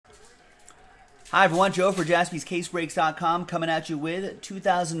Hi everyone, Joe for JaspysCaseBreaks.com coming at you with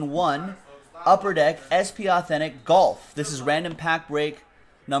 2001 Upper Deck SP Authentic Golf. This is random pack break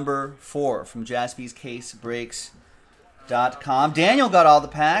number 4 from JaspysCaseBreaks.com. Daniel got all the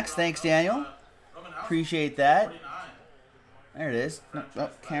packs. Thanks, Daniel. Appreciate that. There it is. Oh,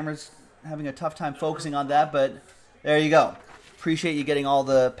 camera's having a tough time focusing on that, but there you go. Appreciate you getting all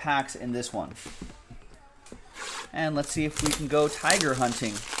the packs in this one. And let's see if we can go tiger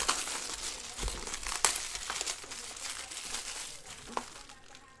hunting.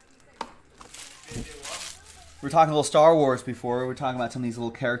 We were talking a little Star Wars before. We were talking about some of these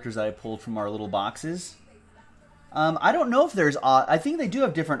little characters that I pulled from our little boxes. I don't know if there's odds. I think they do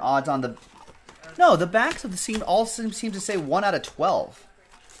have different odds on the... No, the backs of the scene all seem to say 1 out of 12.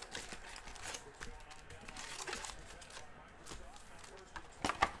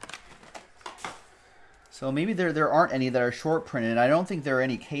 So maybe there aren't any that are short printed. I don't think there are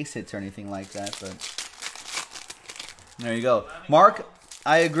any case hits or anything like that, but there you go. Mark,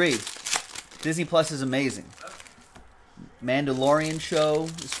 I agree. Disney Plus is amazing. Mandalorian show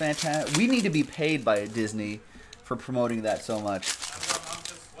is fantastic. We need to be paid by Disney for promoting that so much.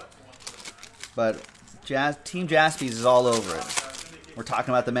 But Team Jaspys is all over it. We're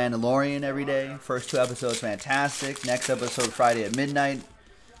talking about The Mandalorian every day. First 2 episodes, fantastic. Next episode, Friday at midnight.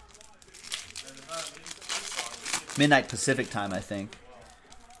 Midnight Pacific time, I think.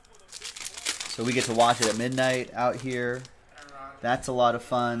 So we get to watch it at midnight out here. That's a lot of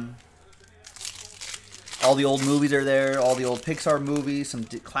fun. All the old movies are there. All the old Pixar movies, some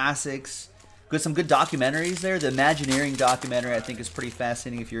classics. Some good documentaries there. The Imagineering documentary, I think, is pretty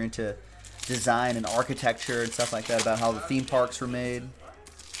fascinating if you're into design and architecture and stuff like that, about how the theme parks were made.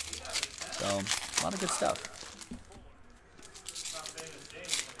 So, a lot of good stuff.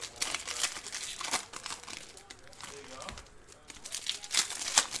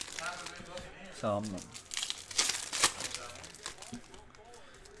 So,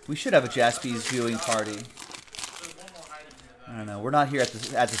 we should have a Jaspys viewing party. I don't know. We're not here at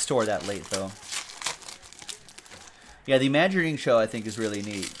the store that late, though. Yeah, the Imagineering show, I think, is really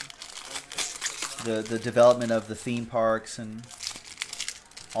neat. The development of the theme parks and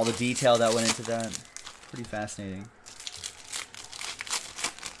all the detail that went into that. Pretty fascinating.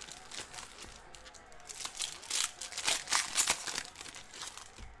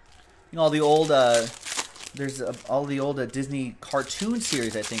 You know, all the old there's all the old Disney cartoon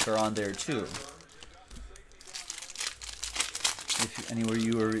series, I think, are on there too. If anywhere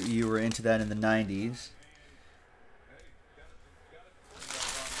you were into that in the 90s.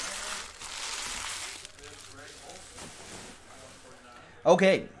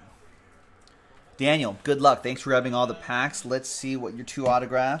 Okay. Daniel, good luck. Thanks for grabbing all the packs. Let's see what your 2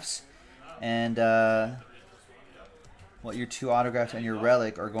 autographs and what your 2 autographs and your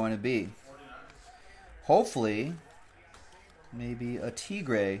relic are going to be. Hopefully, maybe a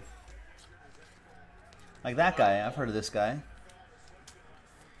Tigre. Like that guy. I've heard of this guy.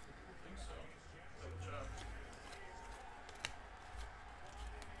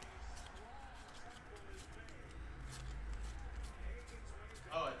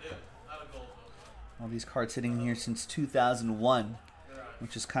 All these cards sitting here since 2001,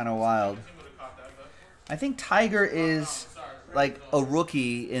 which is kind of wild. I think Tiger is like a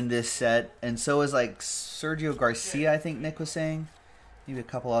rookie in this set, and so is like Sergio Garcia, I think Nick was saying. Maybe a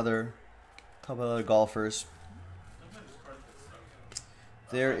couple other golfers.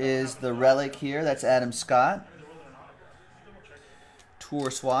 There is the relic here. That's Adam Scott.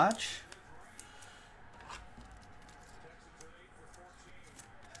 Tour swatch.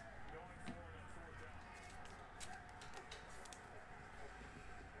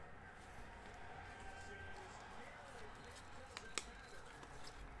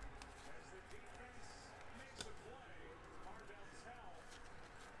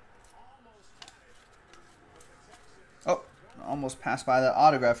 Oh, almost passed by the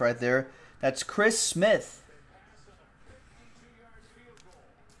autograph right there. That's Chris Smith.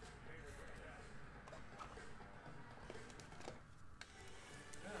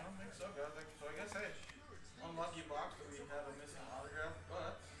 Yeah, I don't think so, guys. So I guess, hey, unlucky box that we have a missing autograph,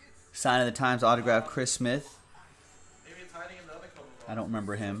 but... Sign of the Times autograph, Chris Smith. Maybe it's hiding in the other couple boxes. I don't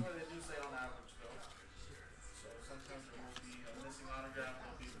remember him. That's why they do say on average, though. So sometimes there will be a missing autograph,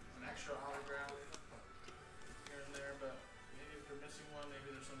 there will be an extra autograph here and there, but maybe if they're missing one, maybe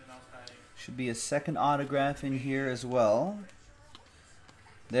there's something else hiding. Should be a second autograph in here as well.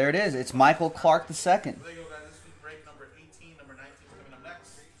 There it is. It's Michael Clark II. There you go, guys. This is break number 18, number 19 coming up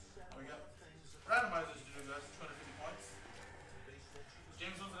next. There we go. Randomizers to do, guys. 250 points.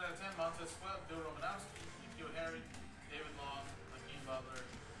 James Wilson out of 10, Montez Sweat, Bill Romanowski, Nikhil Harry, David Long, Hakeem Butler,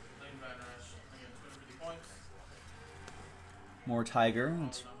 Lane Van Rash. More Tiger.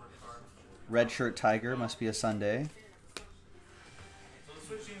 It's numbered cards. red shirt Tiger. Must be a Sunday. So the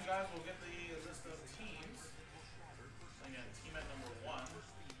Switch teams, guys, will get the list of teams. Again, team at number 1.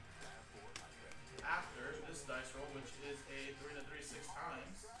 After this dice roll, which is a 3 to 3 6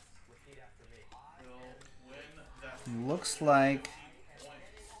 times, will win that. Looks like points.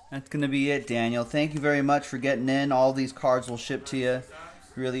 that's going to be it, Daniel. Thank you very much for getting in. All these cards will ship to you.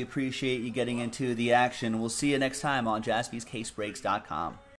 Really appreciate you getting into the action. We'll see you next time on JaspysCaseBreaks.com.